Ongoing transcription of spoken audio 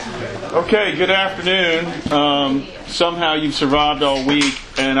Okay, good afternoon. Somehow you've survived all week,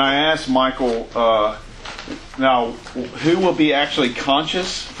 and I asked Michael, now, who will be actually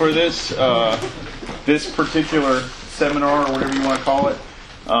conscious for this particular seminar, or whatever you want to call it.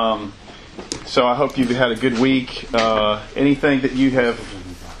 So I hope you've had a good week. Anything that you've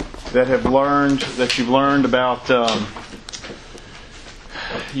learned about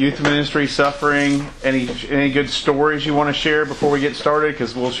youth ministry, suffering, any good stories you want to share before we get started?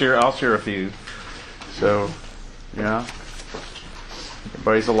 Because I'll share a few. So, yeah,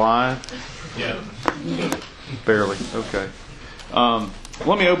 everybody's alive. Yeah. Barely. Okay.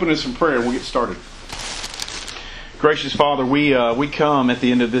 Let me open with some prayer and we'll get started. Gracious Father, we come at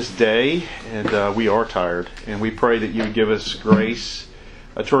the end of this day, and we are tired, and we pray that you would give us grace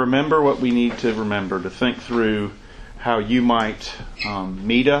to remember what we need to remember, to think through how you might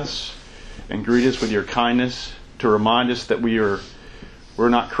meet us and greet us with your kindness, to remind us that we're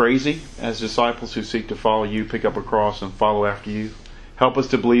not crazy as disciples who seek to follow you, pick up a cross, and follow after you. Help us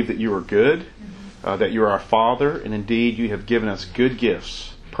to believe that you are good, that you are our Father, and indeed you have given us good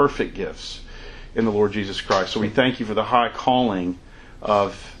gifts, perfect gifts in the Lord Jesus Christ. So we thank you for the high calling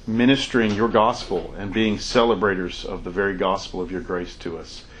of ministering your gospel and being celebrators of the very gospel of your grace to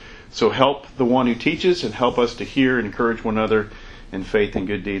us. So help the one who teaches and help us to hear and encourage one another in faith and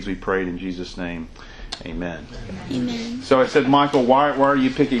good deeds, we pray in Jesus' name. Amen. Amen. So I said, Michael, why are you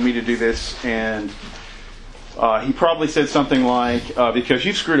picking me to do this? And he probably said something like, because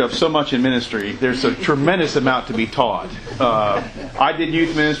you've screwed up so much in ministry, there's a tremendous amount to be taught. I did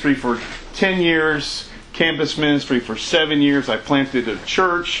youth ministry for 10 years, campus ministry for 7 years. I planted a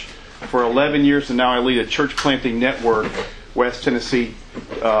church for 11 years, and now I lead a church planting network, West Tennessee,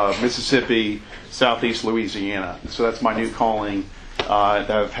 Mississippi, Southeast Louisiana. So that's my new calling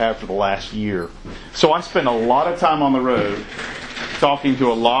that I've had for the last year. So I spend a lot of time on the road talking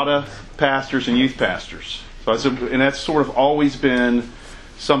to a lot of pastors and youth pastors. And that's sort of always been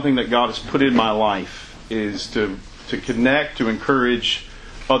something that God has put in my life, is to connect, to encourage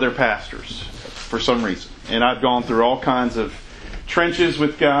other pastors for some reason. And I've gone through all kinds of trenches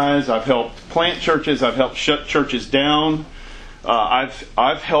with guys. I've helped plant churches. I've helped shut churches down.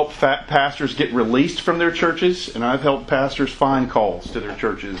 I've helped pastors get released from their churches, and I've helped pastors find calls to their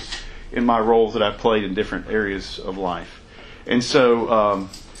churches in my roles that I've played in different areas of life. And so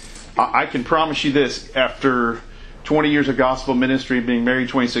I can promise you this: after 20 years of gospel ministry, being married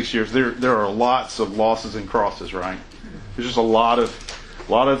 26 years, there are lots of losses and crosses. Right? There's just a lot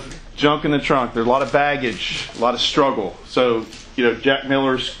of junk in the trunk. There's a lot of baggage, a lot of struggle. So Jack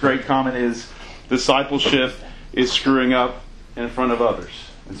Miller's great comment is, discipleship is screwing up in front of others.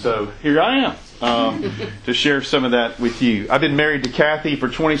 And so here I am to share some of that with you. I've been married to Kathy for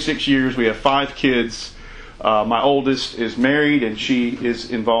 26 years. We have 5 kids. My oldest is married, and she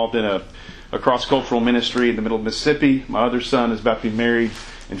is involved in a cross-cultural ministry in the middle of Mississippi. My other son is about to be married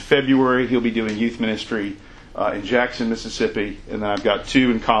in February. He'll be doing youth ministry in Jackson, Mississippi. And then I've got 2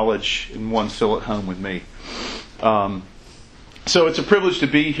 in college and 1 still at home with me. So it's a privilege to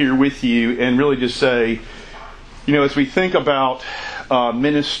be here with you and really just say, as we think about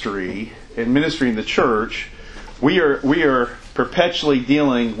ministry and ministry in the church, we are perpetually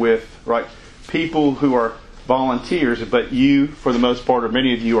dealing with people who are volunteers, but you, for the most part, or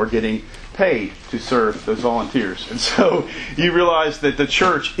many of you, are getting paid to serve those volunteers. And so you realize that the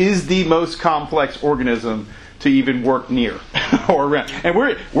church is the most complex organism to even work near or around. And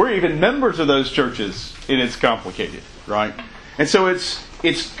we're even members of those churches, and it's complicated, right? And so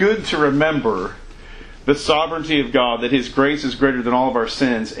it's good to remember the sovereignty of God, that His grace is greater than all of our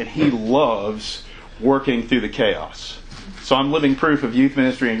sins, and He loves working through the chaos. So I'm living proof of youth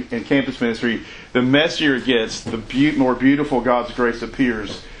ministry and campus ministry. The messier it gets, the more beautiful God's grace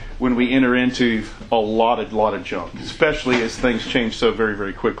appears when we enter into a lot of junk, especially as things change so very,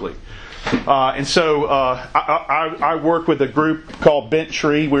 very quickly. And so I work with a group called Bent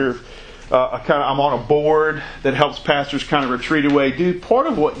Tree. I'm on a board that helps pastors kind of retreat away, do part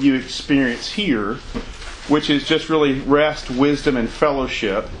of what you experience here, which is just really rest, wisdom, and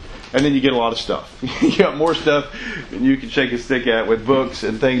fellowship. And then you get a lot of stuff. You got more stuff than you can shake a stick at with books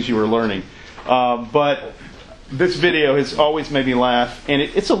and things you were learning. But this video has always made me laugh, and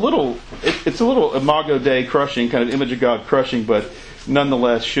it's a little Imago Dei crushing, kind of image of God crushing, but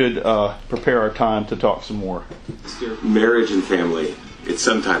nonetheless should prepare our time to talk some more. Marriage and family. It's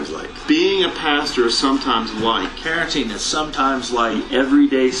sometimes like. Being a pastor is sometimes like. Parenting is sometimes like.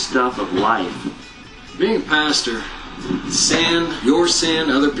 Everyday stuff of life. Being a pastor, sin, your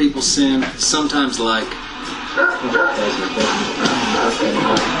sin, other people's sin, sometimes like.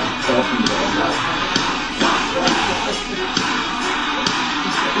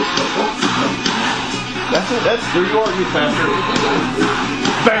 That's it. There you are, youth pastor.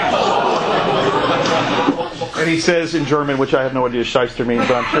 Bam! And he says in German, which I have no idea what Shyster means,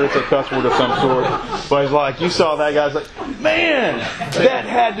 but I'm sure it's a cuss word of some sort. But he's like, you saw that guy's like, man, that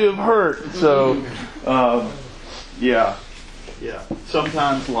had to have hurt. So, yeah.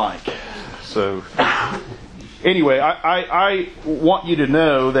 Sometimes like. So, anyway, I want you to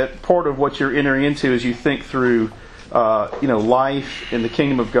know that part of what you're entering into as you think through, life in the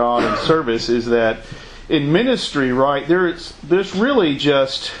kingdom of God and service is that in ministry, right, there's really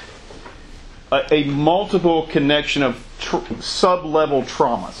just a multiple connection of sub-level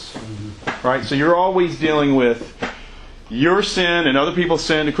traumas, right? So you're always dealing with your sin and other people's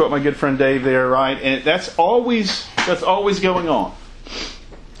sin, to quote my good friend Dave there, right? And that's always going on.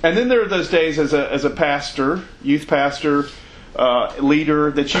 And then there are those days as a pastor, youth pastor,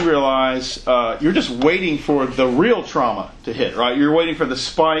 leader, that you realize you're just waiting for the real trauma to hit, right? You're waiting for the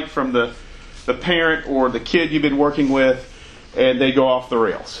spike from the parent or the kid you've been working with, and they go off the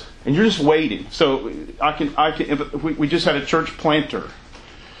rails. And you're just waiting. So we just had a church planter,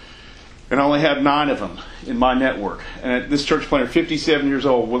 and I only had 9 of them in my network. And this church planter, 57 years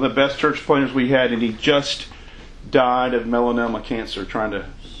old, one of the best church planters we had, and he just died of melanoma cancer trying to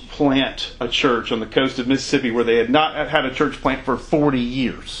plant a church on the coast of Mississippi where they had not had a church plant for 40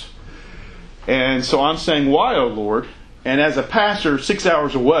 years. And so I'm saying, why, oh Lord? And as a pastor 6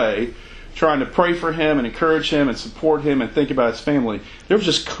 hours away, trying to pray for him and encourage him and support him and think about his family, there was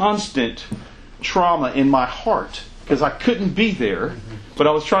just constant trauma in my heart because I couldn't be there, but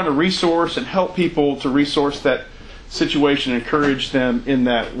I was trying to resource and help people to resource that situation and encourage them in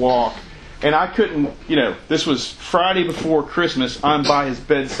that walk. And I couldn't, this was Friday before Christmas. I'm by his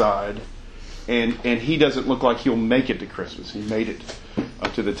bedside, and he doesn't look like he'll make it to Christmas. He made it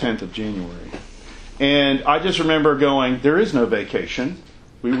up to the 10th of January. And I just remember going, there is no vacation.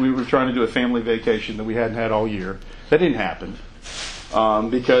 We were trying to do a family vacation that we hadn't had all year. That didn't happen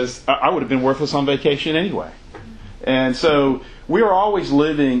because I would have been worthless on vacation anyway. And so we are always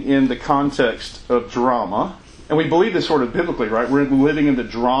living in the context of drama. And we believe this sort of biblically, right? We're living in the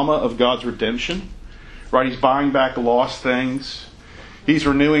drama of God's redemption, right? He's buying back lost things. He's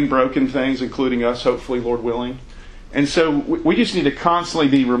renewing broken things, including us, hopefully, Lord willing. And so we just need to constantly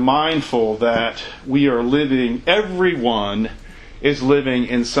be mindful that we are living, everyone is living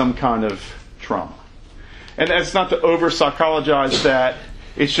in some kind of trauma. And that's not to over-psychologize that.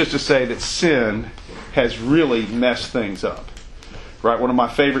 It's just to say that sin has really messed things up. Right? One of my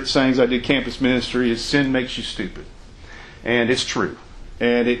favorite sayings I did campus ministry is sin makes you stupid. And it's true.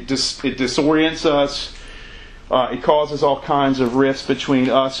 And it disorients us. It causes all kinds of rifts between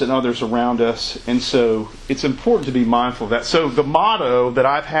us and others around us. And so it's important to be mindful of that. So the motto that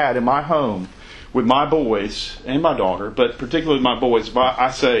I've had in my home with my boys and my daughter, but particularly my boys, I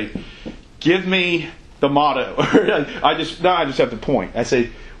say, give me the motto. I just have to point. I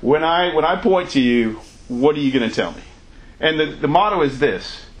say, when I point to you, what are you going to tell me? And the motto is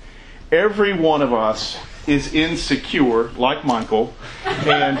this: every one of us is insecure, like Michael,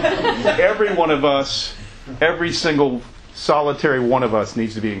 and every one of us, every single solitary one of us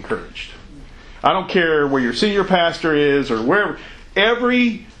needs to be encouraged. I don't care where your senior pastor is or wherever.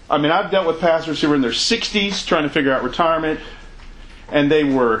 I've dealt with pastors who were in their 60s trying to figure out retirement, and they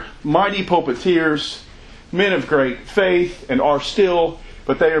were mighty pulpiteers, men of great faith, and are still,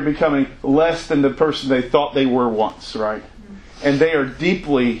 but they are becoming less than the person they thought they were once, right? And they are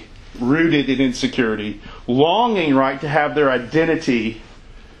deeply rooted in insecurity, longing, right, to have their identity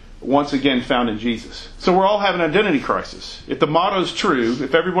once again found in Jesus. So we're all having an identity crisis. If the motto is true,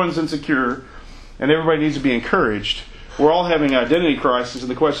 if everyone's insecure and everybody needs to be encouraged, we're all having an identity crisis.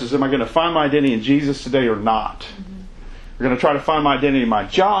 And the question is, am I going to find my identity in Jesus today or not? We're going to try to find my identity in my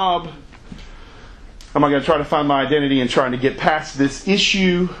job. Am I going to try to find my identity in trying to get past this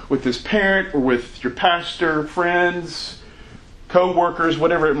issue with this parent or with your pastor, friends, co-workers,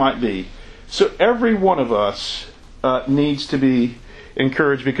 whatever it might be? So every one of us needs to be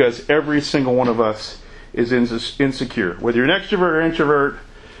encouraged because every single one of us is insecure. Whether you're an extrovert or introvert,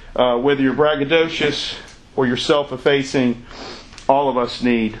 whether you're braggadocious or you're self-effacing, all of us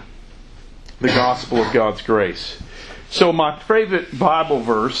need the gospel of God's grace. So my favorite Bible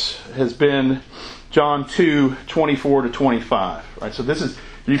verse has been John 2:24-25. Right? So this is,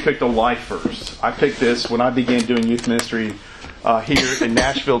 you picked a life verse. I picked this when I began doing youth ministry here in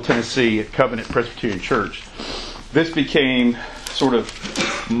Nashville, Tennessee at Covenant Presbyterian Church. This became sort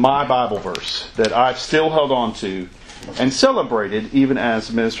of my Bible verse that I've still held on to and celebrated even as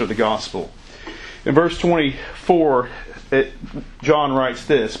a minister of the gospel. In verse 24, John writes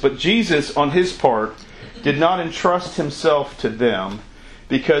this: "But Jesus, on his part, did not entrust himself to them,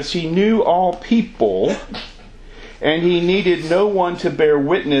 because he knew all people, and he needed no one to bear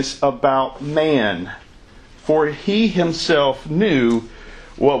witness about man, for he himself knew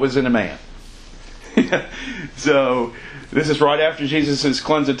what was in a man. So, this is right after Jesus has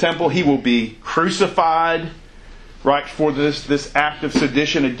cleansed the temple. He will be crucified, right, for this act of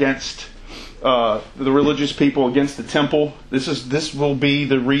sedition against the religious people, against the temple. This will be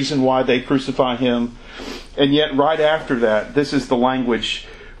the reason why they crucify him. And yet, right after that, this is the language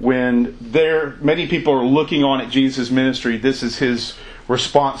when many people are looking on at Jesus' ministry. This is his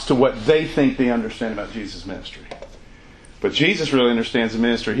response to what they think they understand about Jesus' ministry. But Jesus really understands the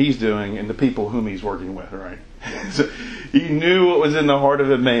ministry he's doing and the people whom he's working with, right? So he knew what was in the heart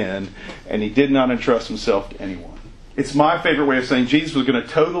of a man, and he did not entrust himself to anyone. It's my favorite way of saying Jesus was going to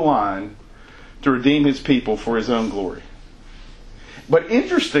toe the line to redeem his people for his own glory. But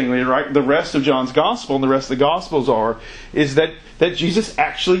interestingly, right, the rest of John's Gospel and the rest of the Gospels is that Jesus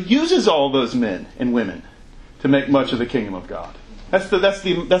actually uses all those men and women to make much of the kingdom of God. That's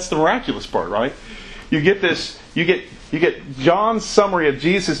the miraculous part, right? You get John's summary of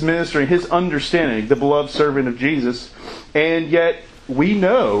Jesus' ministry and his understanding, the beloved servant of Jesus, and yet we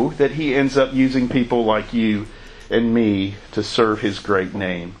know that he ends up using people like you and me to serve his great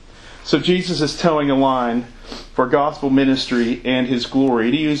name. So Jesus is towing a line for gospel ministry and his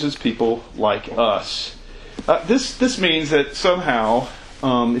glory. He uses people like us. This means that somehow,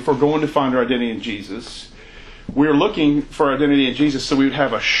 if we're going to find our identity in Jesus, we're looking for our identity in Jesus so we would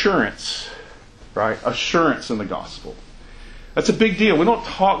have assurance, right? Assurance in the gospel. That's a big deal. We don't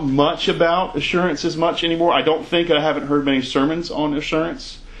talk much about assurance as much anymore. I don't think, I haven't heard many sermons on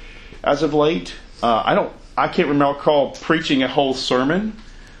assurance as of late. I can't recall preaching a whole sermon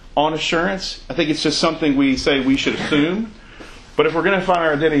on assurance. I think it's just something we say we should assume. But if we're going to find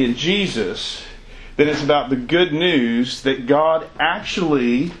our identity in Jesus, then it's about the good news that God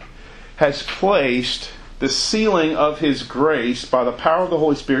actually has placed the sealing of his grace by the power of the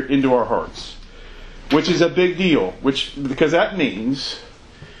Holy Spirit into our hearts. Which is a big deal, because that means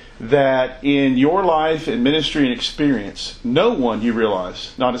that in your life and ministry and experience, no one, you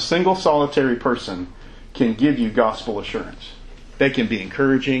realize, not a single solitary person can give you gospel assurance. They can be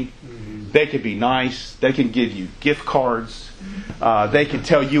encouraging, they can be nice, they can give you gift cards, they can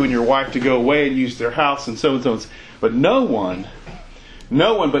tell you and your wife to go away and use their house and so and so. But no one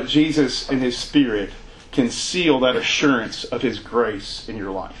but Jesus and his Spirit can seal that assurance of his grace in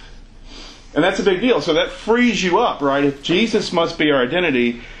your life. And that's a big deal. So that frees you up, right? If Jesus must be our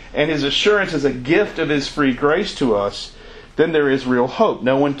identity and his assurance is a gift of his free grace to us, then there is real hope.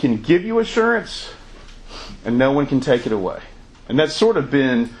 No one can give you assurance and no one can take it away. And that's sort of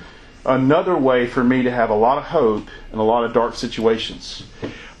been another way for me to have a lot of hope in a lot of dark situations.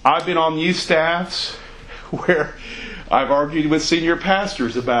 I've been on youth staffs where I've argued with senior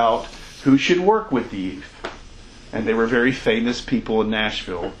pastors about who should work with the youth. And they were very famous people in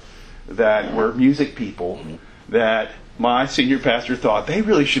Nashville that were music people that my senior pastor thought they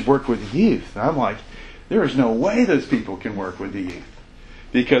really should work with the youth. And I'm like, there is no way those people can work with the youth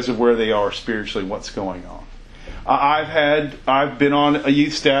because of where they are spiritually and what's going on. I've been on a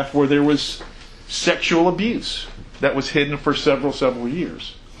youth staff where there was sexual abuse that was hidden for several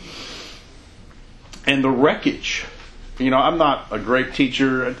years. And the wreckage. I'm not a great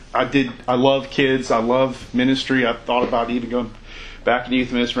teacher. I love kids. I love ministry. I thought about even going back in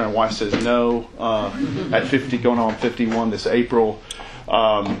youth ministry. My wife says no. At 50, going on 51 this April.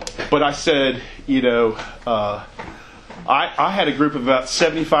 But I said, I had a group of about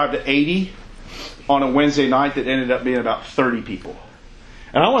 75 to 80 on a Wednesday night that ended up being about 30 people.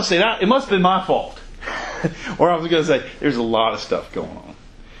 And I want to say that it must have been my fault. Or I was going to say, there's a lot of stuff going on.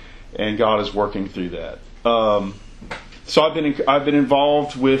 And God is working through that. So I've been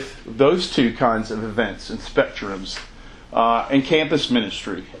involved with those two kinds of events and spectrums. And campus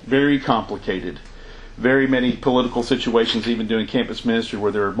ministry, very complicated. Very many political situations, even doing campus ministry,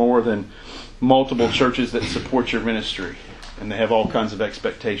 where there are more than multiple churches that support your ministry. And they have all kinds of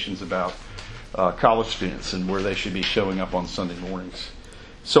expectations about college students and where they should be showing up on Sunday mornings.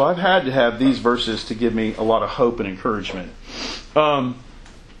 So I've had to have these verses to give me a lot of hope and encouragement.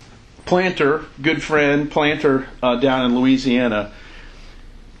 Planter, good friend, Planter down in Louisiana,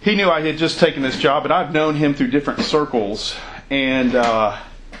 he knew I had just taken this job, and I've known him through different circles. And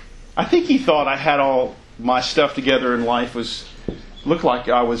I think he thought I had all my stuff together in life, looked like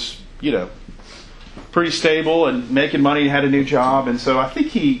I was, pretty stable and making money and had a new job. And so I think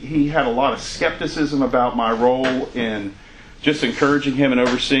he had a lot of skepticism about my role in just encouraging him and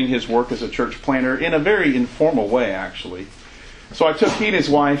overseeing his work as a church planter in a very informal way, actually. So I took he and his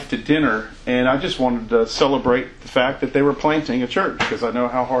wife to dinner, and I just wanted to celebrate the fact that they were planting a church, because I know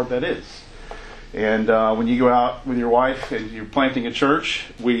how hard that is. And when you go out with your wife and you're planting a church,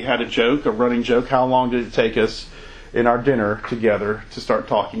 we had a running joke. How long did it take us in our dinner together to start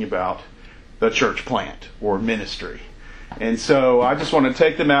talking about the church plant or ministry? And so I just want to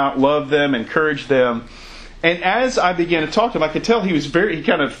take them out, love them, encourage them. And as I began to talk to him, I could tell he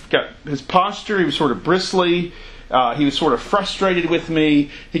kind of got his posture, he was sort of bristly. He was sort of frustrated with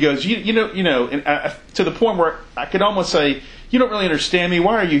me. He goes, you know, and to the point where I could almost say, you don't really understand me.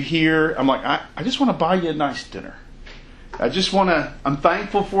 Why are you here? I'm like, I just want to buy you a nice dinner. I'm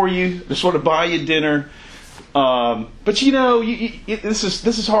thankful for you. Just want to buy you dinner. But you know, this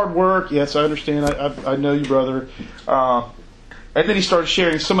is hard work. Yes, I understand. I know you, brother. And then he started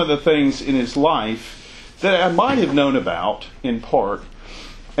sharing some of the things in his life that I might have known about in part.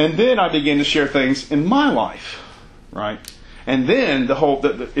 And then I began to share things in my life. Right, and then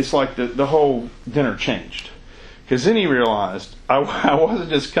it's like the whole dinner changed, because then he realized I wasn't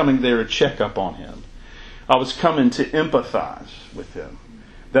just coming there to check up on him. I was coming to empathize with him.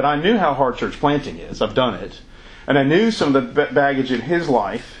 That I knew how hard church planting is. I've done it, and I knew some of the baggage in his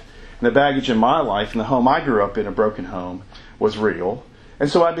life and the baggage in my life, and the home I grew up in, a broken home, was real. And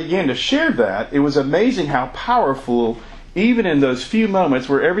so I began to share that. It was amazing how powerful, even in those few moments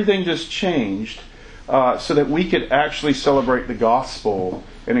where everything just changed. So that we could actually celebrate the gospel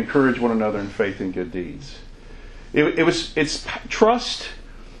and encourage one another in faith and good deeds. It's trust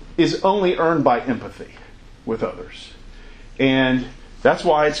is only earned by empathy with others, and that's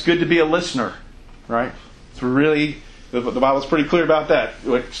why it's good to be a listener, right? It's really the Bible's pretty clear about that.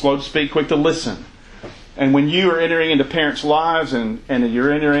 Slow to speak, quick to listen. And when you are entering into parents' lives and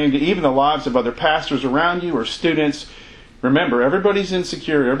you're entering into even the lives of other pastors around you or students, remember, everybody's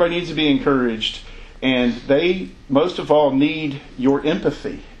insecure. Everybody needs to be encouraged. And they, most of all, need your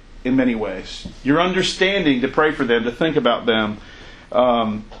empathy in many ways. Your understanding to pray for them, to think about them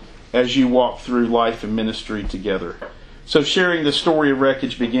as you walk through life and ministry together. So sharing the story of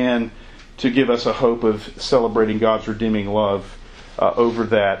wreckage began to give us a hope of celebrating God's redeeming love over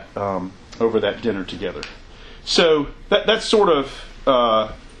that dinner together. So that's sort of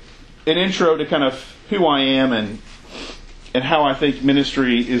an intro to kind of who I am and how I think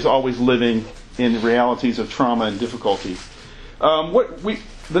ministry is always living in realities of trauma and difficulty.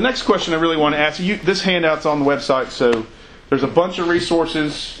 The next question I really want to ask you, this handout's on the website, so there's a bunch of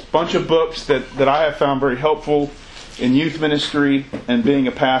resources, bunch of books that I have found very helpful in youth ministry and being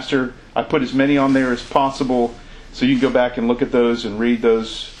a pastor. I put as many on there as possible, so you can go back and look at those and read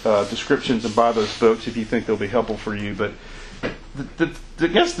those descriptions and buy those books if you think they'll be helpful for you. But the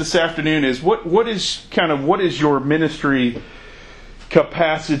guess this afternoon is what is your ministry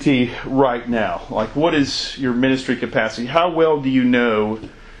capacity right now? Like, what is your ministry capacity? How well do you know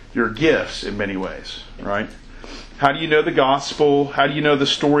your gifts in many ways, right? How do you know the gospel? How do you know the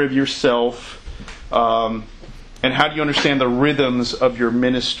story of yourself? And how do you understand the rhythms of your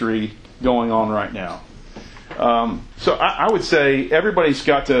ministry going on right now? So I would say everybody's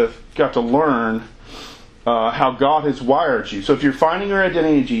got to learn how God has wired you. So if you're finding your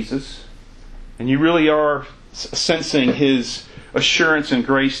identity in Jesus, and you really are sensing His assurance and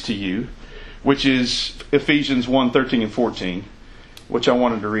grace to you, which is Ephesians 1:13 and 14, which I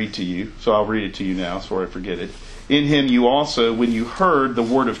wanted to read to you, so I'll read it to you now so I forget it. In Him you also, when you heard the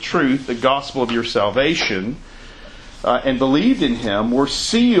word of truth, the gospel of your salvation, and believed in Him, were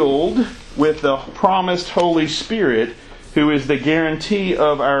sealed with the promised Holy Spirit, who is the guarantee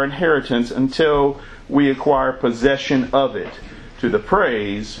of our inheritance until we acquire possession of it, to the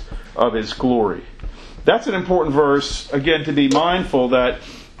praise of His glory. That's an important verse, again, to be mindful that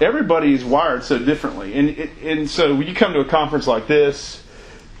everybody is wired so differently. And so when you come to a conference like this,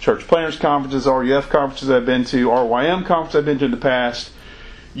 church planners conferences, RUF conferences I've been to, RYM conferences I've been to in the past,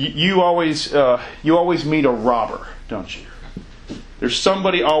 you always meet a robber, don't you? There's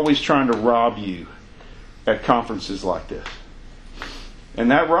somebody always trying to rob you at conferences like this. And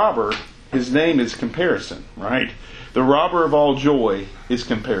that robber, his name is comparison, right? The robber of all joy is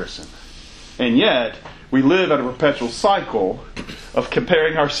comparison. And yet, we live at a perpetual cycle of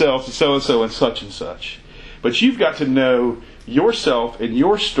comparing ourselves to so-and-so and such. But you've got to know yourself and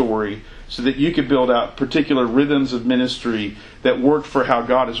your story so that you can build out particular rhythms of ministry that work for how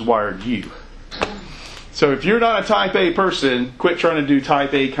God has wired you. So if you're not a type A person, quit trying to do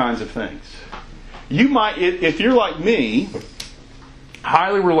type A kinds of things. You might, if you're like me,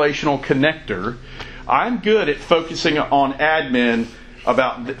 highly relational connector, I'm good at focusing on admin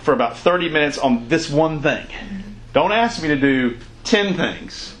for about 30 minutes on this one thing. Don't ask me to do 10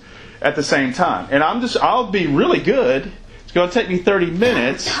 things at the same time. And I'll be really good. It's It's going to take me 30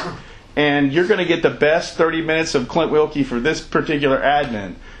 minutes, and you're going to get the best 30 minutes of Clint Wilkie for this particular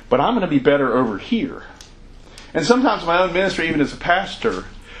admin, but I'm going to be better over here. And sometimes in my own ministry, even as a pastor,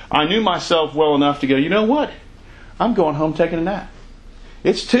 I knew myself well enough to go, you know what? I'm going home taking a nap.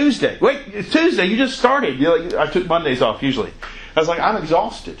 It's Tuesday. Wait, it's Tuesday. You just started. I took Mondays off usually. I was like, I'm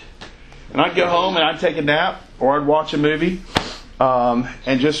exhausted. And I'd go home and I'd take a nap or I'd watch a movie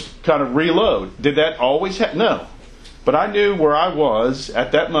and just kind of reload. Did that always happen? No. But I knew where I was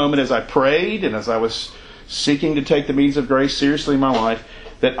at that moment as I prayed and as I was seeking to take the means of grace seriously in my life,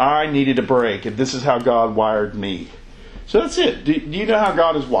 that I needed a break. And this is how God wired me. So that's it. Do you know how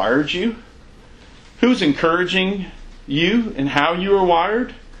God has wired you? Who's encouraging you and how you are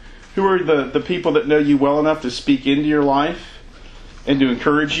wired? Who are the people that know you well enough to speak into your life and to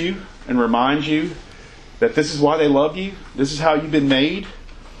encourage you and remind you that this is why they love you, this is how you've been made,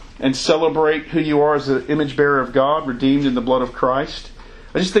 and celebrate who you are as an image bearer of God, redeemed in the blood of Christ?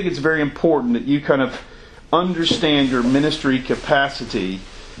 I just think it's very important that you kind of understand your ministry capacity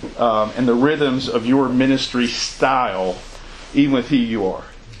and the rhythms of your ministry style, even with who you are.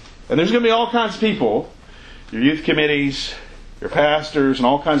 And there's going to be all kinds of people, your youth committees, your pastors, and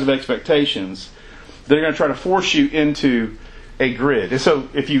all kinds of expectations that are going to try to force you into a grid. And so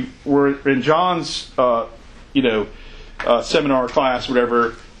if you were in John's seminar class,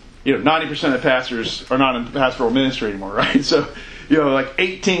 whatever, 90% of pastors are not in pastoral ministry anymore, right? So, like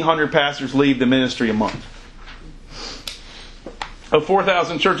 1,800 pastors leave the ministry a month. Of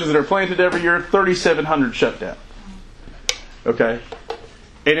 4,000 churches that are planted every year, 3,700 shut down. Okay?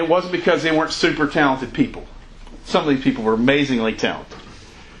 And it wasn't because they weren't super talented people. Some of these people were amazingly talented.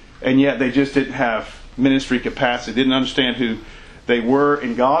 And yet they just didn't have ministry capacity, didn't understand who they were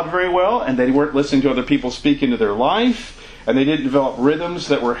in God very well, and they weren't listening to other people speak into their life, and they didn't develop rhythms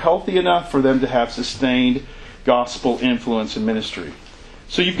that were healthy enough for them to have sustained gospel influence in ministry.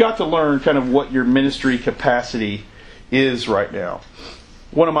 So you've got to learn kind of what your ministry capacity is right now.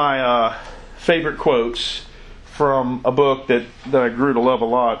 One of my favorite quotes from a book that I grew to love a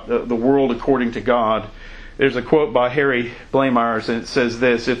lot, The World According to God. There's a quote by Harry Blamires, and it says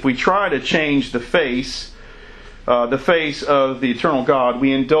this: if we try to change the face of the eternal God,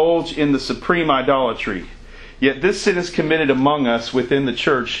 we indulge in the supreme idolatry. Yet this sin is committed among us within the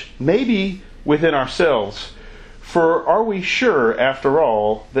church, maybe within ourselves. For are we sure, after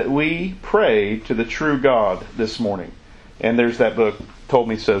all, that we pray to the true God this morning? And there's that book, Told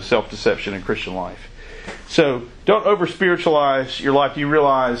Me So, Self-Deception in Christian Life. So don't over-spiritualize your life. You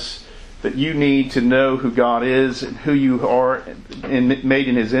realize that you need to know who God is and who you are and made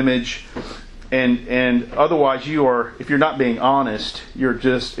in His image. And otherwise you are, if you're not being honest, you're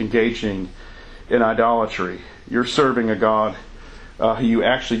just engaging in idolatry. You're serving a God who you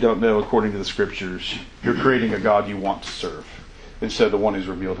actually don't know according to the Scriptures. You're creating a God you want to serve instead of the one who's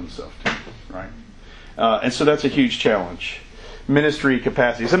revealed Himself to you, right? And so that's a huge challenge. Ministry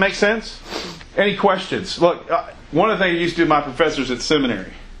capacity. Does that make sense? Any questions? Look, one of the things I used to do with my professors at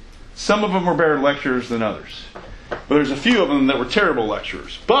seminary, some of them were better lecturers than others. But there's a few of them that were terrible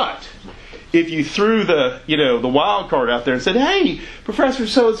lecturers. But if you threw the wild card out there and said, hey, Professor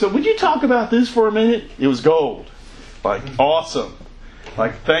so-and-so, would you talk about this for a minute? It was gold. Like, awesome.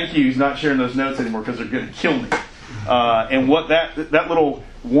 Like, thank you, he's not sharing those notes anymore because they're going to kill me. And what that little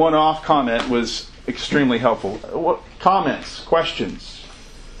one-off comment was extremely helpful. What comments? Questions?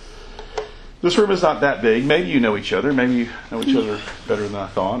 This room is not that big. Maybe you know each other. Maybe you know each other better than I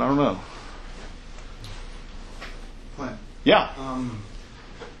thought. I don't know. Clint. Yeah.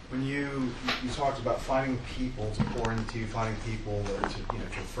 When you talked about finding people to pour into, finding people that to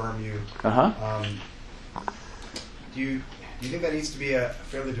affirm you. Do you think that needs to be a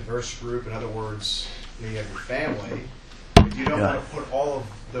fairly diverse group? In other words, you have your family, but you don't want to put all of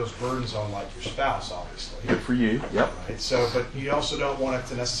those burdens on like your spouse, obviously. Good for you. Yep. Right. So, but you also don't want it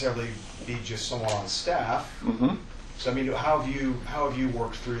to necessarily be just someone on staff. Mm-hmm. So, I mean, how have you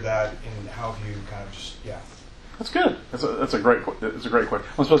worked through that, and how have you kind of just That's good. That's a great question.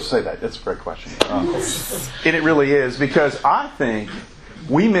 I'm supposed to say that. That's a great question. And it really is, because I think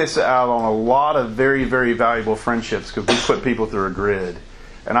we miss out on a lot of very, very valuable friendships because we put people through a grid.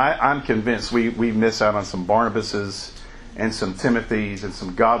 And I'm convinced we miss out on some Barnabases and some Timothys and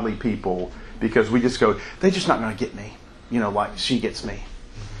some godly people because we just go, they're just not going to get me, like she gets me.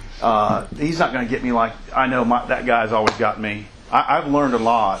 He's not going to get me like I know that guy's always got me. I've learned a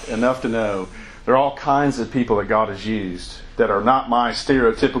lot, enough to know there are all kinds of people that God has used that are not my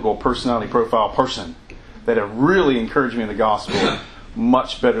stereotypical personality profile person that have really encouraged me in the gospel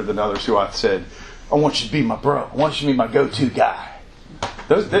much better than others who I've said, I want you to be my bro. I want you to be my go-to guy.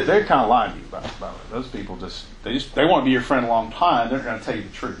 They're kind of lying to you about it. Those people they want to be your friend a long time. They're going to tell you the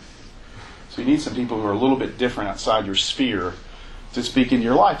truth. So you need some people who are a little bit different outside your sphere to speak into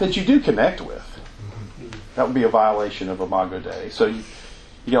your life that you do connect with. That would be a violation of Imago Dei. So you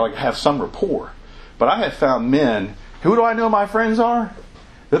got to have some rapport. But I have found men. Who do I know my friends are?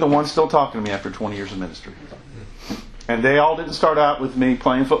 They're the ones still talking to me after 20 years of ministry. And they all didn't start out with me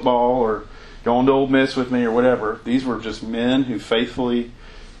playing football or going to Ole Miss with me or whatever. These were just men who faithfully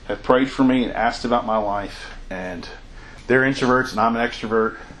have prayed for me and asked about my life. And they're introverts and I'm an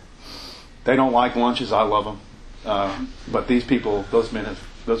extrovert. They don't like lunches. I love them. But these people, those men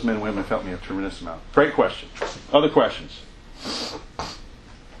and women have helped me a tremendous amount. Great question. Other questions?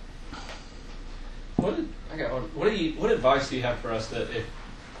 What advice do you have for us that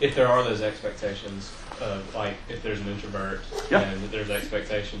if there are those expectations of, like, if there's an introvert and there's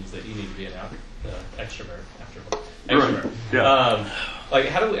expectations that you need to be an extrovert, extrovert. Right. Yeah. Like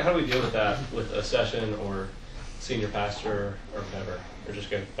how do we deal with that with a session or senior pastor or whatever, or just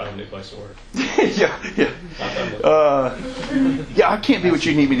go find a new place to work? I can't be what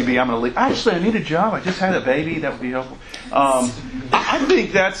you need me to be. I'm going to leave. Actually, I need a job. I just had a baby. That would be helpful. I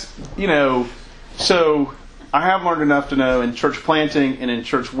think that's, so I have learned enough to know in church planting and in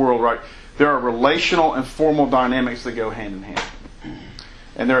church world, right, there are relational and formal dynamics that go hand in hand.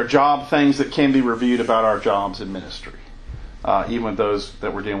 And there are job things that can be reviewed about our jobs in ministry, even those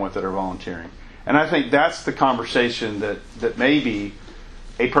that we're dealing with that are volunteering. And I think that's the conversation that maybe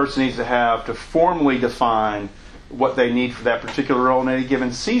a person needs to have to formally define what they need for that particular role in any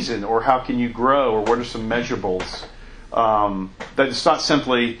given season, or how can you grow, or what are some measurables. That it's not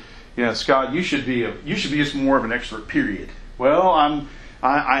simply, Scott, you should be just more of an expert. Period. Well,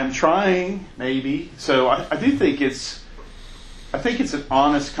 I'm trying, maybe. So I do think it's an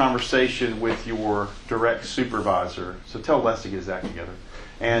honest conversation with your direct supervisor. So tell Les to get his act together,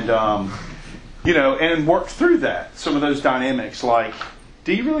 and and work through that. Some of those dynamics, like,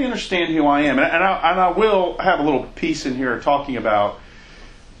 do you really understand who I am? And I will have a little piece in here talking about.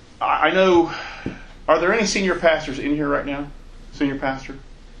 I know. Are there any senior pastors in here right now? Senior pastor?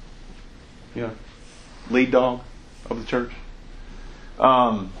 Lead dog of the church?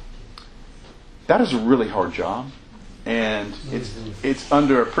 That is a really hard job. And it's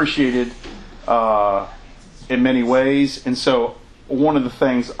underappreciated in many ways. And so one of the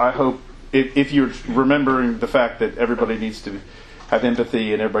things I hope, if you're remembering the fact that everybody needs to have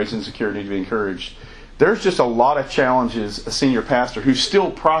empathy and everybody's insecure needs to be encouraged, there's just a lot of challenges a senior pastor who's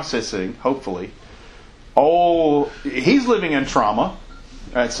still processing, hopefully. He's living in trauma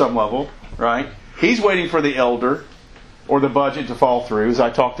at some level, right? He's waiting for the elder or the budget to fall through. As I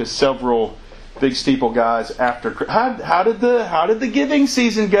talked to several big steeple guys after, how did the giving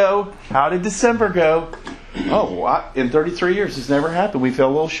season go? How did December go? In 33 years, it's never happened. We fell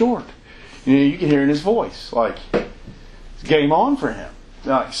a little short. You can hear in his voice, like, it's game on for him.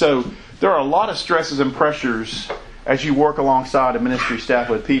 So there are a lot of stresses and pressures as you work alongside a ministry staff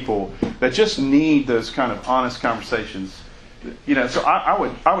with people that just need those kind of honest conversations. So I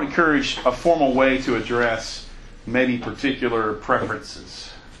would encourage a formal way to address maybe particular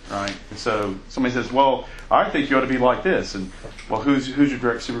preferences, right? And so somebody says, well, I think you ought to be like this. And, well, who's your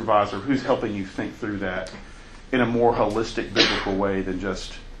direct supervisor? Who's helping you think through that in a more holistic, biblical way than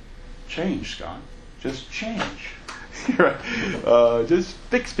just change, Scott? Just change. Right? Just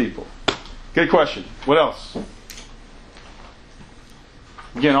fix people. Good question. What else?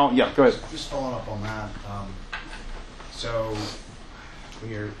 Again, go ahead. Just following up on that. So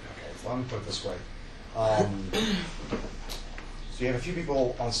let me put it this way. So you have a few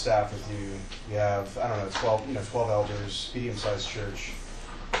people on staff with you. You have, 12 elders, medium-sized church.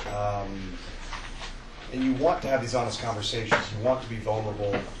 And you want to have these honest conversations. You want to be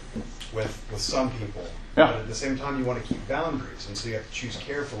vulnerable with some people. Yeah. But at the same time, you want to keep boundaries. And so you have to choose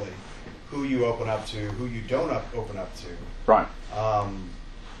carefully who you open up to, who you don't open up to. Right.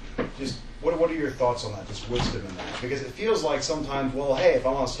 Just what are your thoughts on that? Just wisdom in that, because it feels like sometimes, well, hey, if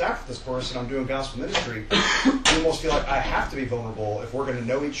I'm on staff with this person, I'm doing gospel ministry, you almost feel like I have to be vulnerable if we're going to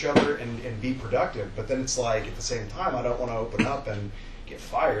know each other and be productive. But then it's like, at the same time, I don't want to open up and get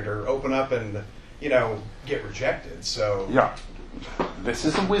fired, or open up and get rejected. So this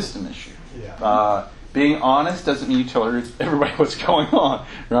is a wisdom issue. Yeah. Being honest doesn't mean you tell everybody what's going on,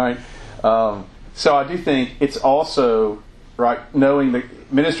 right? So I do think it's also, right, knowing the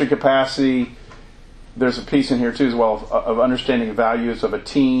ministry capacity. There's a piece in here too as well of understanding the values of a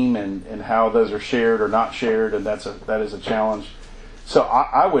team and how those are shared or not shared, and that is a challenge. So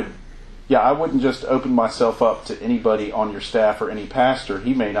I wouldn't just open myself up to anybody on your staff or any pastor.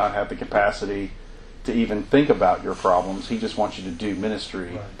 He may not have the capacity to even think about your problems. He just wants you to do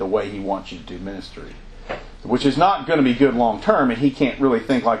ministry the way He wants you to do ministry, which is not going to be good long term, and He can't really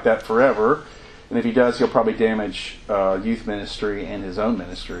think like that forever. And if He does, He'll probably damage youth ministry and His own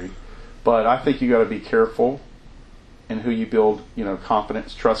ministry. But I think you got to be careful in who you build,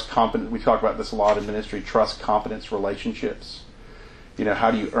 confidence, trust, confidence. We talk about this a lot in ministry: trust, confidence, relationships.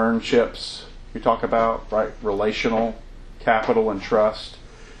 How do you earn chips? We talk about, right? Relational capital and trust.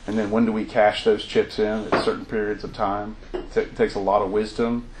 And then when do we cash those chips in at certain periods of time? It takes a lot of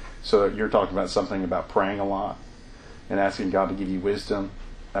wisdom. So you're talking about something about praying a lot and asking God to give you wisdom,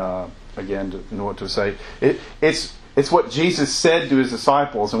 again, to know what to say. It's what Jesus said to His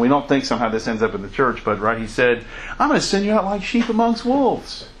disciples, and we don't think somehow this ends up in the church, but right, He said, I'm going to send you out like sheep amongst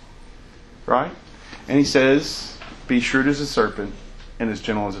wolves. Right? And He says, be shrewd as a serpent and as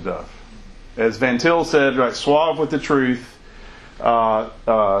gentle as a dove. As Van Til said, right, suave with the truth,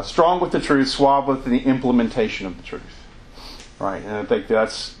 strong with the truth, suave with the implementation of the truth. Right? And I think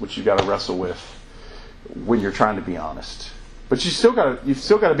that's what you've got to wrestle with when you're trying to be honest. But you've still got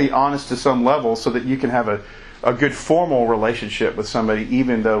to be honest to some level so that you can have a good formal relationship with somebody,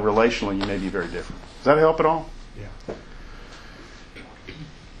 even though relationally you may be very different. Does that help at all? Yeah.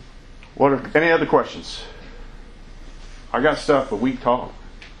 Any other questions? I got stuff, but we talk.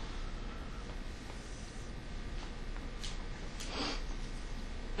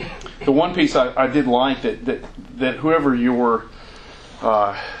 The one piece I did like that whoever your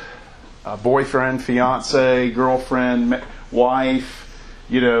boyfriend, fiance, girlfriend, wife,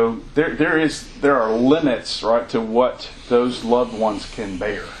 there are limits, right, to what those loved ones can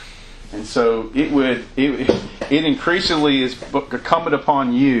bear, and so it increasingly is incumbent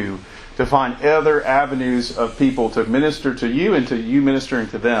upon you to find other avenues of people to minister to you and to you ministering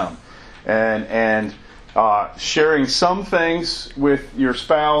to them, and sharing some things with your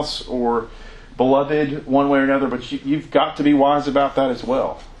spouse or beloved one way or another, but you've got to be wise about that as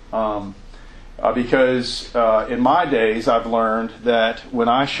well. Because in my days, I've learned that when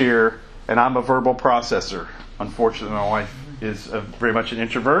I share, and I'm a verbal processor. Unfortunately, my wife is very much an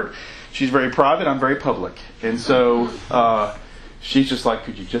introvert. She's very private. I'm very public. And so she's just like,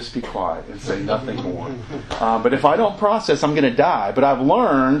 could you just be quiet and say nothing more? But if I don't process, I'm going to die. But I've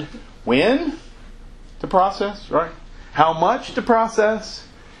learned when to process, right? How much to process,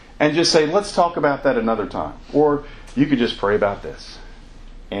 and just say, let's talk about that another time. Or you could just pray about this.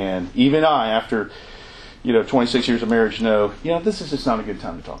 And even I, after 26 years of marriage, know this is just not a good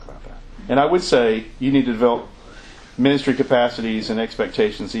time to talk about that. And I would say you need to develop ministry capacities and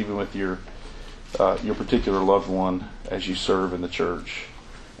expectations even with your particular loved one as you serve in the church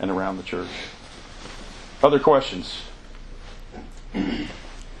and around the church. Other questions?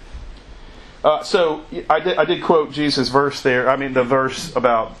 So I did quote Jesus' verse there. I mean the verse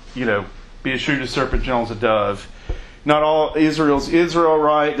about be as shrewd as a serpent, gentle as a dove. Not all Israel's Israel,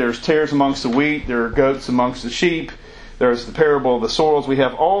 right? There's tares amongst the wheat. There are goats amongst the sheep. There's the parable of the soils. We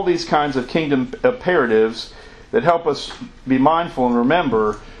have all these kinds of kingdom imperatives that help us be mindful and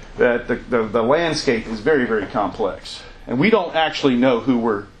remember that the landscape is very, very complex. And we don't actually know who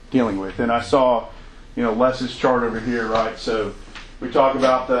we're dealing with. And I saw, Les's chart over here, right? So we talk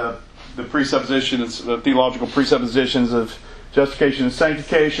about the presuppositions, the theological presuppositions of justification and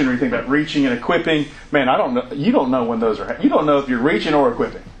sanctification, or you think about reaching and equipping. Man, I don't know. You don't know when those are. You don't know if you're reaching or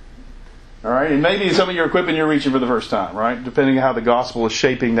equipping. All right, and maybe some of you are equipping, you're reaching for the first time, right? Depending on how the gospel is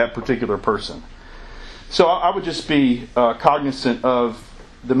shaping that particular person. So I would just be cognizant of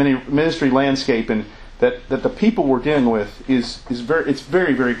the ministry landscape, and that the people we're dealing with is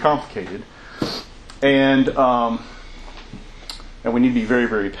very, very complicated, and we need to be very,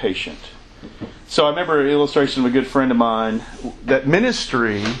 very patient. So I remember an illustration of a good friend of mine that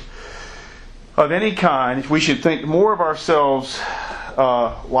ministry of any kind, we should think more of ourselves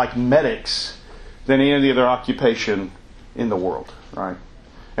like medics than any other occupation in the world, right?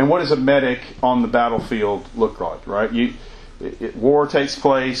 And what does a medic on the battlefield look like, right? War takes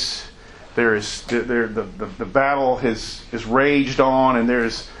place. The battle is raged on, and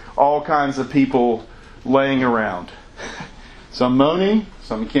there's all kinds of people laying around. Some moaning,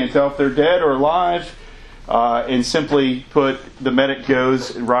 some you can't tell if they're dead or alive. And simply put, the medic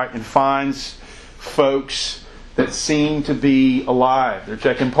goes right and finds folks that seem to be alive. They're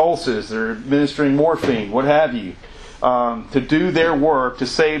checking pulses, they're administering morphine, what have you, to do their work to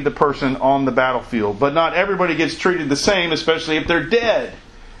save the person on the battlefield. But not everybody gets treated the same, especially if they're dead.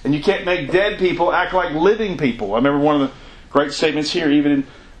 And you can't make dead people act like living people. I remember one of the great statements here, even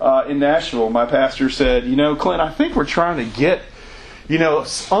in Nashville, my pastor said, Clint, I think we're trying to get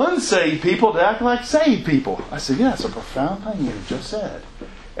unsaved people to act like saved people. I said, yeah, that's a profound thing you just said.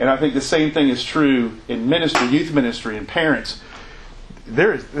 And I think the same thing is true in ministry, youth ministry, and parents.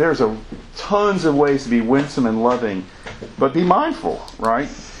 There's tons of ways to be winsome and loving, but be mindful, right?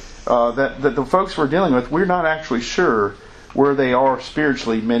 That the folks we're dealing with, we're not actually sure where they are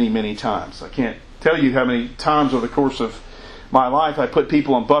spiritually many, many times. I can't tell you how many times over the course of my life I put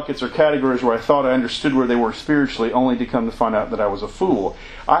people in buckets or categories where I thought I understood where they were spiritually, only to come to find out that I was a fool.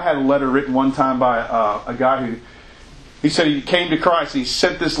 I had a letter written one time by a guy who, he said he came to Christ. He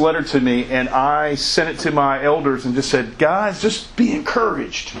sent this letter to me, and I sent it to my elders and just said, guys, just be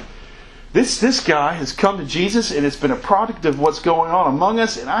encouraged. This guy has come to Jesus, and it's been a product of what's going on among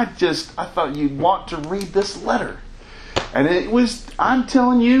us, and I thought you'd want to read this letter. And I'm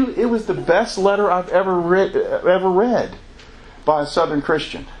telling you, it was the best letter I've ever read by a Southern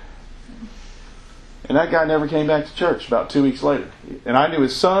Christian. And that guy never came back to church about 2 weeks later. And I knew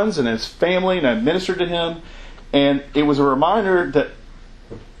his sons and his family, and I ministered to him. And it was a reminder that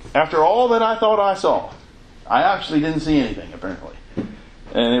after all that I thought I saw, I actually didn't see anything, apparently.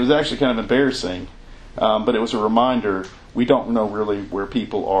 And it was actually kind of embarrassing. But it was a reminder we don't know really where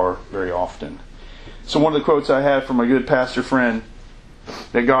people are very often. So one of the quotes I had from a good pastor friend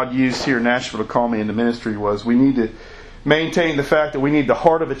that God used here in Nashville to call me into ministry was, we need to maintain the fact that we need the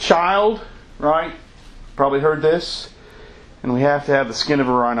heart of a child, right? Probably heard this. And we have to have the skin of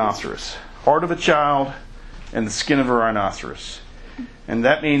a rhinoceros. Heart of a child and the skin of a rhinoceros. And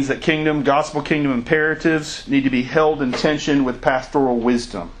that means that gospel kingdom imperatives need to be held in tension with pastoral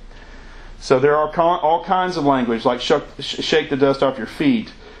wisdom. So there are all kinds of language, like shake the dust off your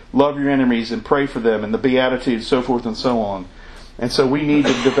feet, love your enemies and pray for them, and the Beatitudes, so forth and so on. And so we need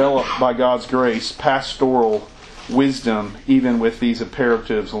to develop, by God's grace, pastoral wisdom, even with these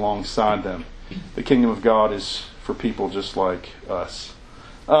imperatives alongside them. The kingdom of God is for people just like us.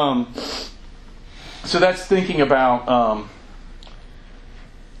 So that's thinking about... come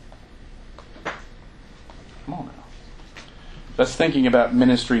on now. That's thinking about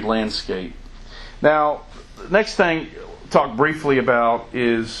ministry landscape. Now, the next thing we'll talk briefly about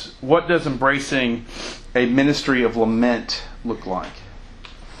is, what does embracing a ministry of lament look like?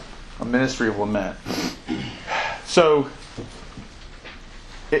 A ministry of lament. So,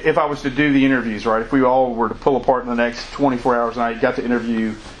 if I was to do the interviews, right, if we all were to pull apart in the next 24 hours and I got to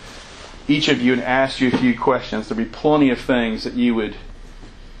interview each of you and ask you a few questions, there'd be plenty of things that you would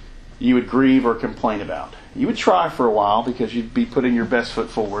grieve or complain about. You would try for a while because you'd be putting your best foot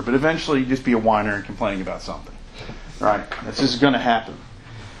forward, but eventually you'd just be a whiner and complaining about something. Right? That's just going to happen.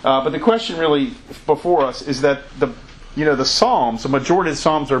 But the question really before us is that the Psalms, the majority of the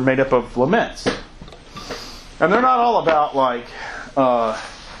Psalms are made up of laments. And they're not all about like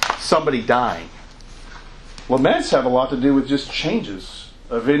somebody dying. Laments have a lot to do with just changes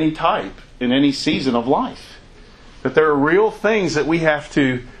of any type in any season of life. That there are real things that we have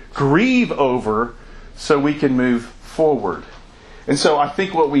to grieve over so we can move forward. And so I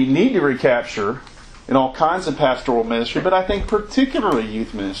think what we need to recapture in all kinds of pastoral ministry, but I think particularly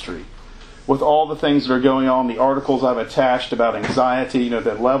youth ministry, with all the things that are going on, the articles I've attached about anxiety,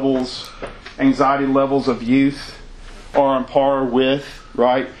 the anxiety levels of youth are on par with,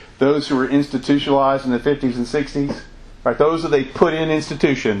 right, those who were institutionalized in the 50s and 60s. Right, those that they put in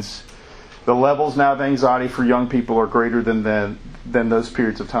institutions, the levels now of anxiety for young people are greater than those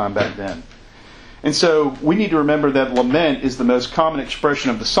periods of time back then. And so we need to remember that lament is the most common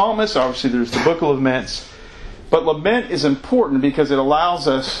expression of the psalmist. Obviously there's the book of laments. But lament is important because it allows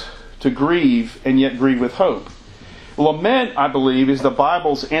us to grieve and yet grieve with hope. Lament, I believe, is the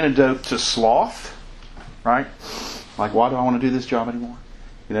Bible's antidote to sloth. Right? Like, why do I want to do this job anymore?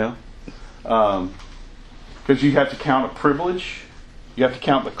 Because you have to count a privilege. You have to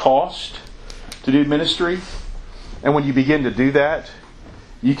count the cost to do ministry. And when you begin to do that,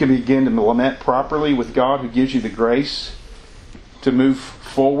 you can begin to lament properly with God, who gives you the grace to move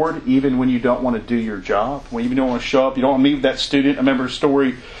forward even when you don't want to do your job, when you don't want to show up, you don't want to meet with that student. I remember a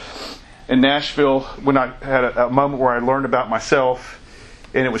story in Nashville when I had a moment where I learned about myself,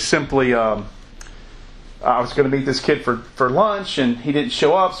 and it was simply I was going to meet this kid for lunch, and he didn't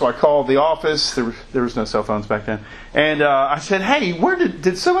show up, so I called the office. There was no cell phones back then. And I said, hey, where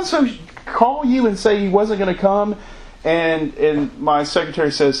did so-and-so call you and say he wasn't going to come? And my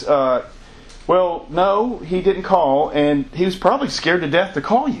secretary says, well, no, he didn't call, and he was probably scared to death to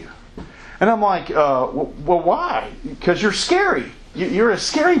call you. And I'm like, well, why? Because you're scary. You're a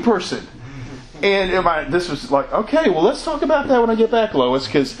scary person. And this was like, okay, well, let's talk about that when I get back, Lois,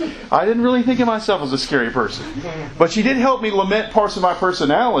 because I didn't really think of myself as a scary person. But she did help me lament parts of my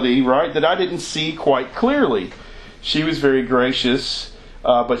personality, right, that I didn't see quite clearly. She was very gracious,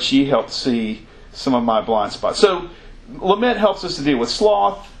 but she helped see some of my blind spots. So lament helps us to deal with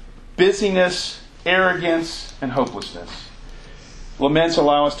sloth, busyness, arrogance, and hopelessness. Laments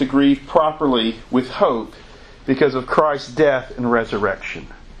allow us to grieve properly with hope because of Christ's death and resurrection.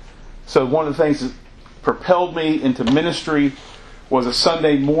 So one of the things that propelled me into ministry was a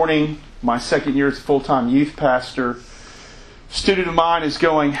Sunday morning, my second year as a full-time youth pastor. A student of mine is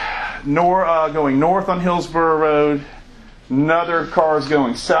going north on Hillsborough Road. Another car is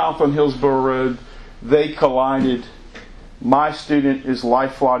going south on Hillsborough Road. They collided. My student is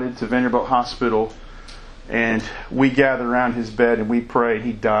life-flighted to Vanderbilt Hospital. And we gather around his bed and we pray.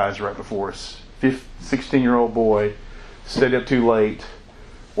 He dies right before us. 16-year-old boy, stayed up too late,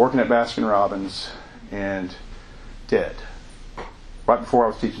 working at Baskin-Robbins, and dead. Right before I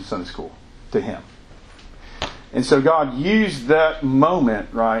was teaching Sunday school to him. And so God used that moment,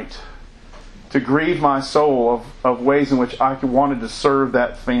 right, to grieve my soul of ways in which I wanted to serve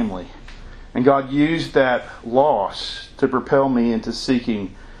that family. And God used that loss to propel me into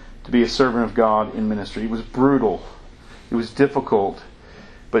seeking to be a servant of God in ministry. It was brutal. It was difficult.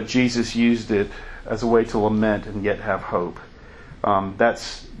 But Jesus used it as a way to lament and yet have hope.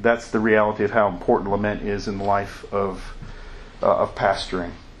 That's the reality of how important lament is in the life of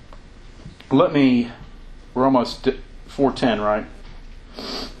pastoring. We're almost 4:10, right?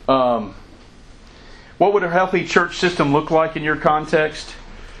 What would a healthy church system look like in your context?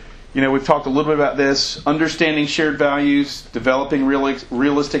 We've talked a little bit about this. Understanding shared values, developing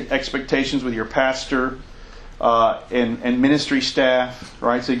realistic expectations with your pastor and ministry staff,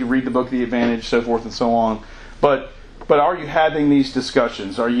 right? So you can read the book The Advantage, so forth and so on. But are you having these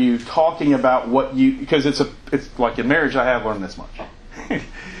discussions? Are you talking about because it's like in marriage, I have learned this much.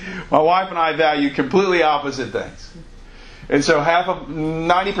 My wife and I value completely opposite things. And so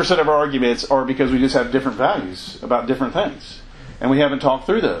 90% of our arguments are because we just have different values about different things. And we haven't talked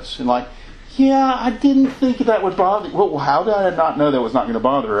through those. And I didn't think that would bother you. Well, how did I not know that was not going to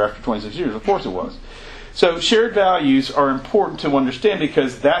bother her after 26 years? Of course it was. So shared values are important to understand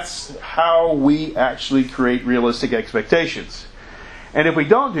because that's how we actually create realistic expectations. And if we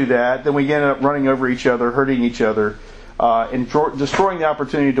don't do that, then we end up running over each other, hurting each other, and destroying the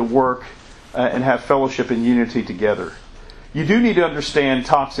opportunity to work and have fellowship and unity together. You do need to understand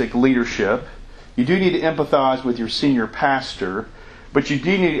toxic leadership. You do need to empathize with your senior pastor, but you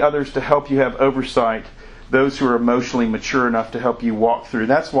do need others to help you have oversight, those who are emotionally mature enough to help you walk through.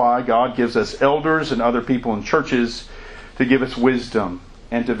 That's why God gives us elders and other people in churches to give us wisdom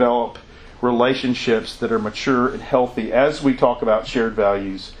and develop relationships that are mature and healthy as we talk about shared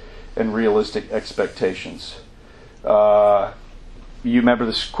values and realistic expectations. You remember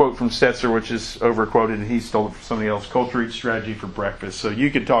this quote from Stetzer, which is overquoted, and he stole it from somebody else, culture eats strategy for breakfast. So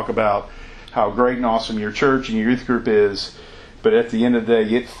you can talk about how great and awesome your church and your youth group is, but at the end of the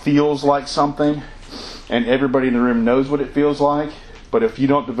day, it feels like something, and everybody in the room knows what it feels like. But if you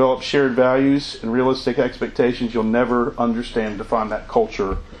don't develop shared values and realistic expectations, you'll never understand and define that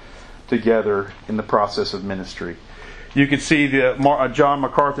culture together in the process of ministry. You could see John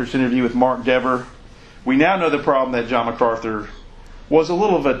MacArthur's interview with Mark Dever. We now know the problem that John MacArthur was a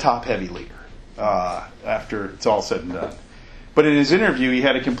little of a top-heavy leader after it's all said and done. But in his interview, he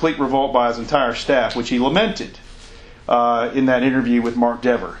had a complete revolt by his entire staff, which he lamented in that interview with Mark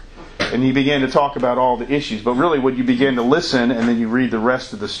Dever. And he began to talk about all the issues. But really, when you begin to listen and then you read the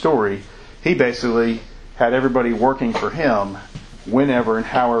rest of the story, he basically had everybody working for him whenever and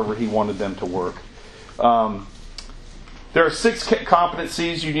however he wanted them to work. There are 6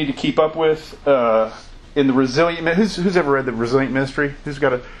 competencies you need to keep up with in the resilient. Who's ever read the Resilient Ministry? Who's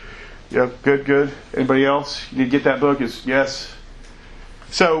got a good. Anybody else? You need to get that book. Yes.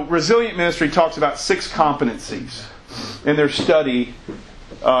 So Resilient Ministry talks about 6 competencies in their study.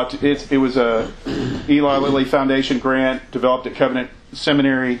 It was a Eli Lilly Foundation grant developed at Covenant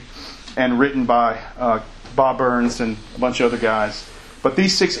Seminary and written by Bob Burns and a bunch of other guys. But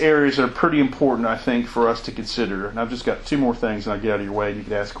these 6 areas are pretty important, I think, for us to consider. And I've just got 2 more things, and I'll get out of your way and you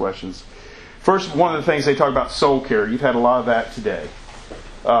can ask questions. First, one of the things they talk about, soul care. You've had a lot of that today.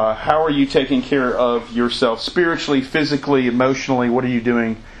 How are you taking care of yourself spiritually, physically, emotionally? What are you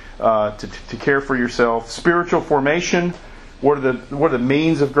doing to care for yourself? Spiritual formation. What are the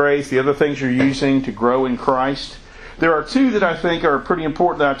means of grace? The other things you're using to grow in Christ. There are 2 that I think are pretty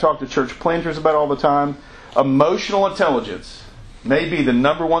important that I talk to church planters about all the time. Emotional intelligence may be the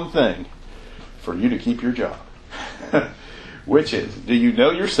number one thing for you to keep your job. Which is, do you know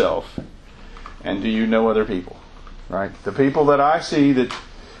yourself and do you know other people? Right? The people that I see, that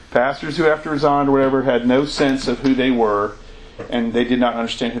pastors who have to resign or whatever, had no sense of who they were and they did not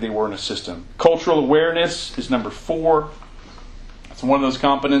understand who they were in a system. Cultural awareness is number 4. It's one of those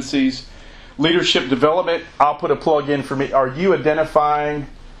competencies. leadership development, I'll put a plug in for me. Are you identifying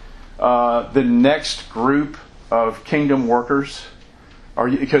the next group of kingdom workers? Are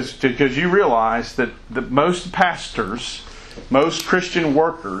you, because you realize that most pastors, most Christian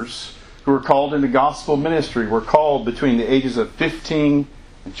workers who are called into gospel ministry were called between the ages of 15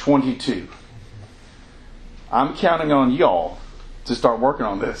 and 22. I'm counting on y'all to start working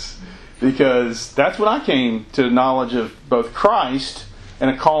on this, because that's when I came to the knowledge of both Christ and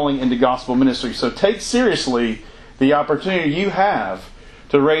a calling into gospel ministry. So take seriously the opportunity you have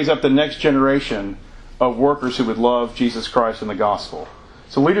to raise up the next generation of workers who would love Jesus Christ and the gospel.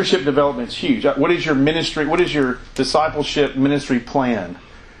 So leadership development is huge. What is your ministry? What is your discipleship ministry plan?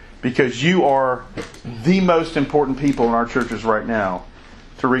 Because you are the most important people in our churches right now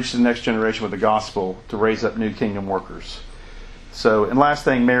to reach the next generation with the gospel, to raise up new kingdom workers. So, and last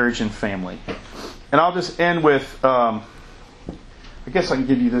thing, marriage and family. And I'll just end with, I guess I can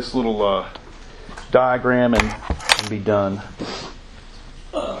give you this little diagram and be done.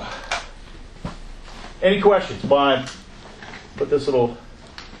 Any questions? Why put this little...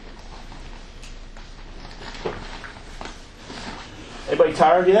 Anybody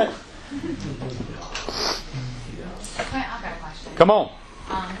tired yet? I've got a question. Come on.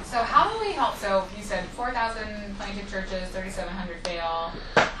 So how do we help? So you said 4,000 planted churches, 3,700 fail.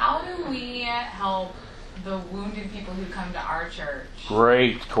 How do we help the wounded people who come to our church?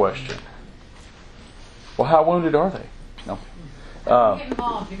 Great question. Well, how wounded are they? No. I get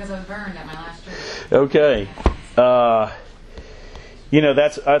involved because I was burned at my last church. Okay.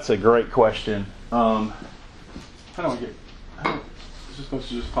 That's a great question. How do I get... Is this supposed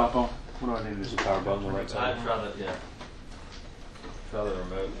to just pop on? What do I need? Is a power button on the right side? Try that, yeah. Try the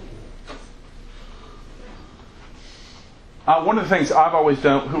remote. One of the things I've always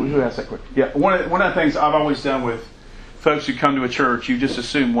done... Who asked that question? Yeah, one of the things I've always done with folks who come to a church, you just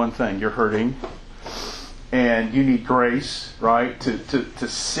assume one thing. You're hurting. And you need grace, right? To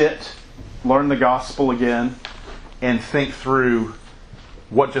sit, learn the gospel again, and think through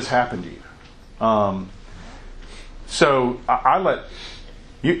what just happened to you. So I let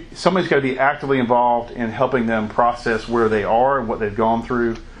you. Somebody's got to be actively involved in helping them process where they are and what they've gone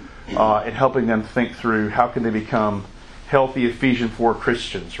through, and helping them think through how can they become healthy Ephesians 4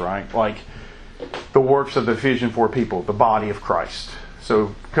 Christians, right? Like the works of the Ephesians 4 people, the body of Christ.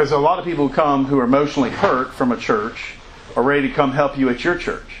 So, because a lot of people who come who are emotionally hurt from a church are ready to come help you at your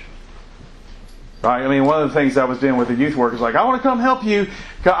church. Right? I mean, one of the things I was doing with the youth work is like, I want to come help you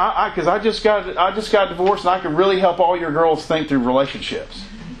because I just got divorced and I can really help all your girls think through relationships.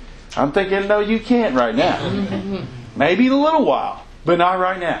 I'm thinking, no, you can't right now. Maybe in a little while, but not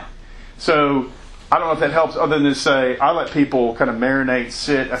right now. So, I don't know if that helps other than to say, I let people kind of marinate,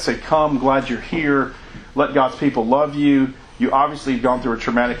 sit. I say, come, glad you're here. Let God's people love you. You obviously have gone through a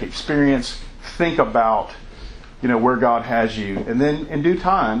traumatic experience. Think about, where God has you. And then in due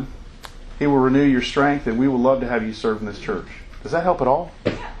time, He will renew your strength, and we would love to have you serve in this church. Does that help at all?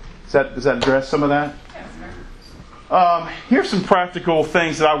 Yeah. Does that address some of that? Yeah, Here's some practical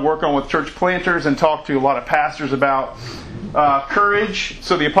things that I work on with church planters and talk to a lot of pastors about. Courage.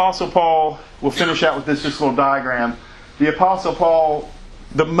 So the Apostle Paul, we'll finish out with this just little diagram. The Apostle Paul,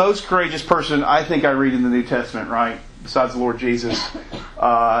 the most courageous person I think I read in the New Testament, right, besides the Lord Jesus,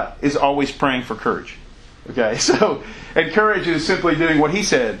 is always praying for courage. Okay, so, and courage is simply doing what he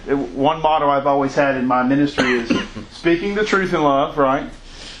said. One motto I've always had in my ministry is speaking the truth in love, right,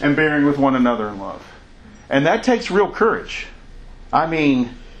 and bearing with one another in love. And that takes real courage. I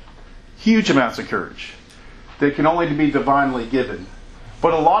mean, huge amounts of courage that can only be divinely given.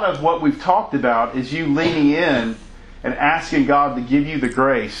 But a lot of what we've talked about is you leaning in and asking God to give you the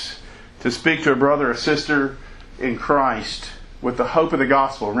grace to speak to a brother or sister in Christ with the hope of the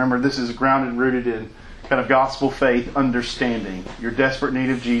gospel. Remember, this is grounded and rooted in kind of gospel faith understanding. Your desperate need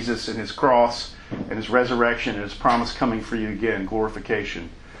of Jesus and His cross and His resurrection and His promise coming for you again, glorification.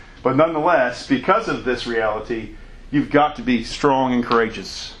 But nonetheless, because of this reality, you've got to be strong and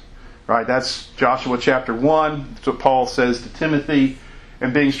courageous. Right? That's Joshua chapter 1. That's what Paul says to Timothy.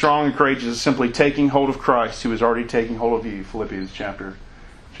 And being strong and courageous is simply taking hold of Christ, who is already taking hold of you. Philippians chapter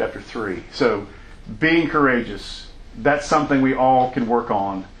 3. So, being courageous, that's something we all can work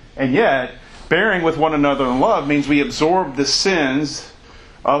on. And yet, bearing with one another in love means we absorb the sins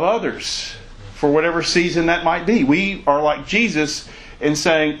of others for whatever season that might be. We are like Jesus in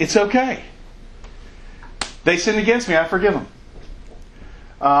saying, it's okay. They sinned against me, I forgive them.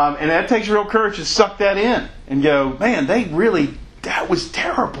 And that takes real courage to suck that in and go, man, that was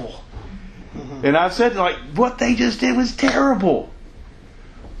terrible. Mm-hmm. And I've said, what they just did was terrible.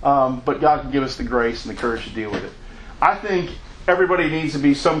 But God can give us the grace and the courage to deal with it. I think everybody needs to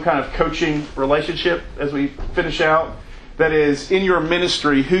be some kind of coaching relationship as we finish out. That is, in your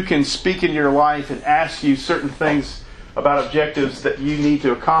ministry, who can speak in your life and ask you certain things about objectives that you need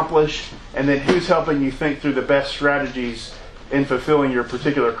to accomplish, and then who's helping you think through the best strategies in fulfilling your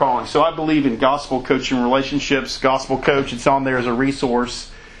particular calling. So I believe in gospel coaching relationships. Gospel Coach, it's on there as a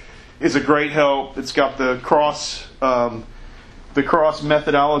resource, is a great help. It's got the cross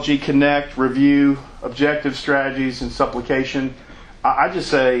methodology, connect, review, objective strategies, and supplication. I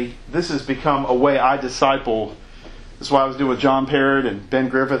just say this has become a way I disciple. That's why I was doing with John Parrott and Ben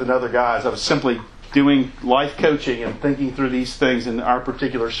Griffith and other guys. I was simply doing life coaching and thinking through these things in our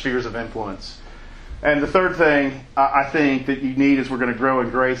particular spheres of influence. And the third thing I think that you need as we're going to grow in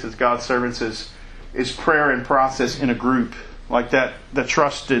grace as God's servants is prayer and process in a group, like that, the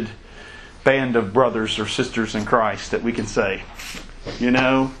trusted band of brothers or sisters in Christ that we can say,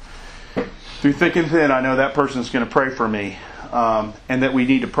 through thick and thin, I know that person's going to pray for me, and that we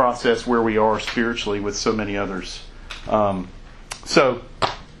need to process where we are spiritually with so many others. So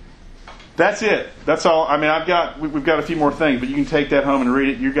that's it. That's all. I mean, we've got a few more things, but you can take that home and read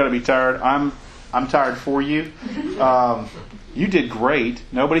it. You've got to be tired. I'm tired for you. You did great.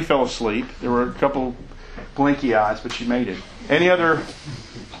 Nobody fell asleep. There were a couple blinky eyes, but you made it. Any other?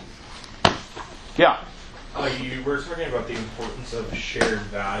 Yeah. You were talking about the importance of shared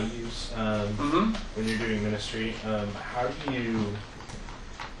values when you're doing ministry. How do you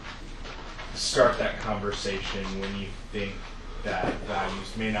start that conversation when you think that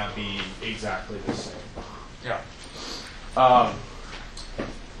values may not be exactly the same? Yeah.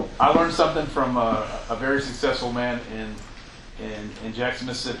 I learned something from a very successful man in Jackson,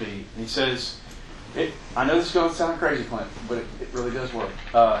 Mississippi. He says, I know this is going to sound crazy, Clint, but it really does work.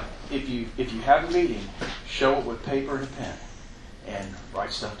 If you have a meeting, show it with paper and a pen and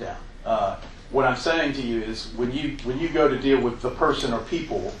write stuff down. What I'm saying to you is when you go to deal with the person or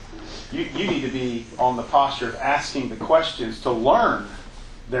people, you need to be on the posture of asking the questions to learn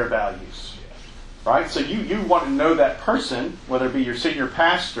their values. Right? So you want to know that person, whether it be your senior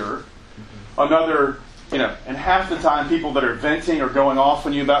pastor, another, and half the time people that are venting or going off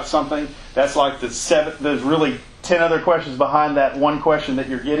on you about something, that's like there's really 10 other questions behind that one question that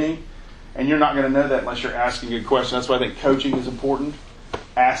you're getting, and you're not going to know that unless you're asking good questions. That's why I think coaching is important.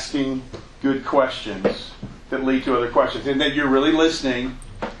 Asking good questions that lead to other questions. And then you're really listening.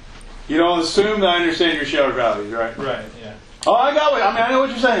 You don't assume that I understand your shared values, right? Right, yeah. Oh, I know what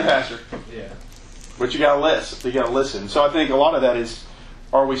you're saying, Pastor. Yeah. But you got to listen. You got to listen. So I think a lot of that is,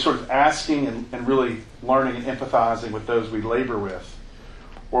 are we sort of asking and really learning and empathizing with those we labor with,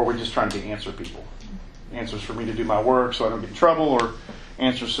 or are we just trying to answer people? Answers for me to do my work so I don't get in trouble, or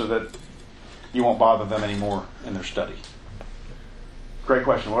answers so that you won't bother them anymore in their study? Great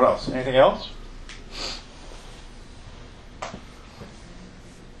question. What else? Anything else?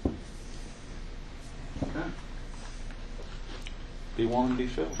 Okay. Be willing to be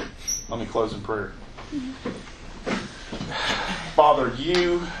filled. Let me close in prayer. Father,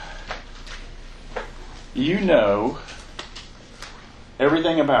 you know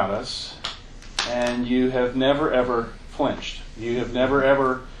everything about us, and you have never ever flinched. You have never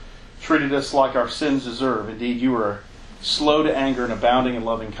ever treated us like our sins deserve. Indeed, you are slow to anger and abounding in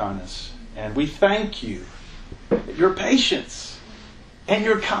loving kindness. And we thank you that your patience and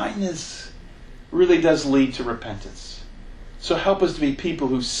your kindness really does lead to repentance. So help us to be people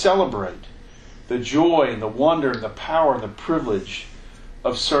who celebrate the joy and the wonder and the power and the privilege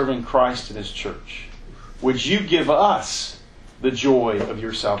of serving Christ and His church. Would you give us the joy of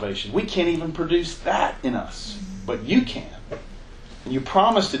your salvation? We can't even produce that in us, but you can. And you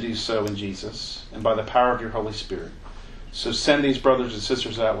promise to do so in Jesus and by the power of your Holy Spirit. So send these brothers and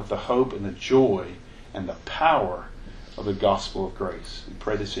sisters out with the hope and the joy and the power of the gospel of grace. We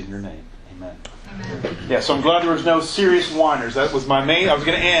pray this in your name. Amen. Amen. Yeah, so I'm glad there was no serious whiners. That was my main. I was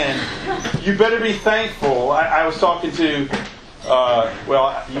going to end. You better be thankful. I was talking to,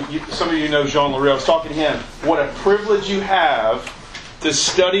 some of you know Jean Larue. I was talking to him. What a privilege you have to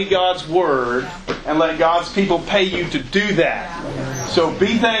study God's Word and let God's people pay you to do that. So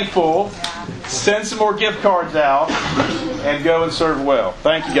be thankful. Send some more gift cards out and go and serve well.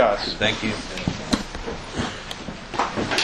 Thank you, guys. Thank you.